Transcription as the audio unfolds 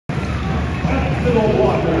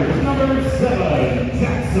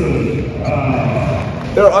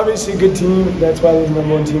They're obviously a good team. That's why they're the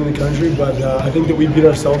 #1 team in the country. But I think that we beat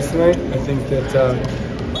ourselves tonight. I think that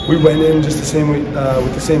we went in just the same way,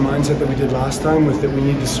 with the same mindset that we did last time, with that we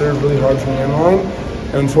need to serve really hard from the end line.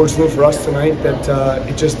 And unfortunately for us tonight, that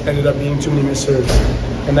it just ended up being too many missed serves.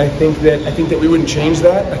 And I think that we wouldn't change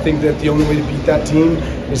that. I think that the only way to beat that team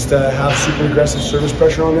is to have super aggressive service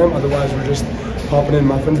pressure on them. Otherwise, we're just popping in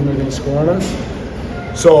muffins and they're going to score on us.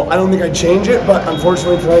 So I don't think I'd change it, but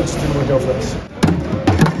unfortunately tonight it just didn't work out for us.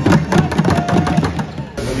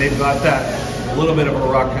 When they've got that little bit of a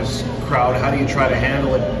ruckus crowd, how do you try to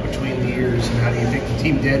handle it between the years, and how do you think the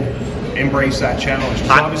team did embrace that challenge?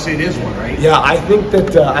 Because obviously it is one, right? Yeah, I think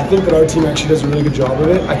that our team actually does a really good job of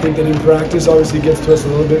it. I think that in practice, obviously, it gets to us a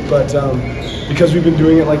little bit, but because we've been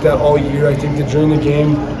doing it like that all year, I think that during the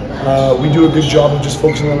game, we do a good job of just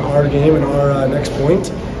focusing on our game and our next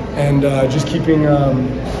point, and just keeping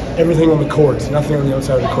everything on the court, nothing on the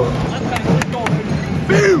outside of the court.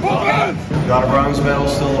 Got a bronze medal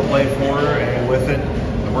still to play for, and with it,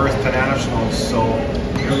 the berth to nationals. So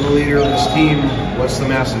you're the leader of this team. What's the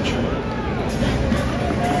message?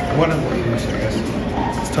 One of the leaders, I guess.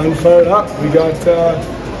 It's time to fire it up. We got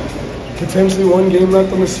potentially one game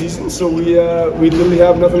left on the season, so we literally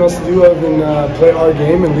have nothing else to do other than play our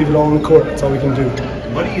game and leave it all on the court. That's all we can do.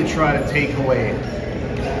 What do you try to take away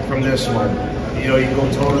from this one? You know, you go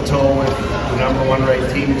toe-to-toe with the #1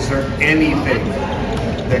 ranked team. Is there anything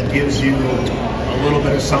that gives you a little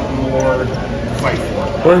bit of something more to fight for?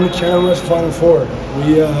 We're in the Canada West Final Four.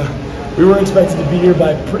 We weren't expected to be here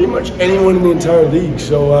by pretty much anyone in the entire league,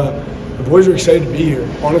 so the boys are excited to be here.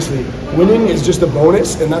 Honestly, winning is just a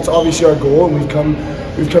bonus, and that's obviously our goal. And we've come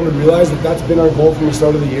to realize that that's been our goal from the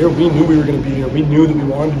start of the year. We knew we were going to be here. We knew that we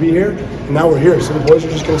wanted to be here, and now we're here. So the boys are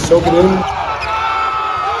just going to soak it in.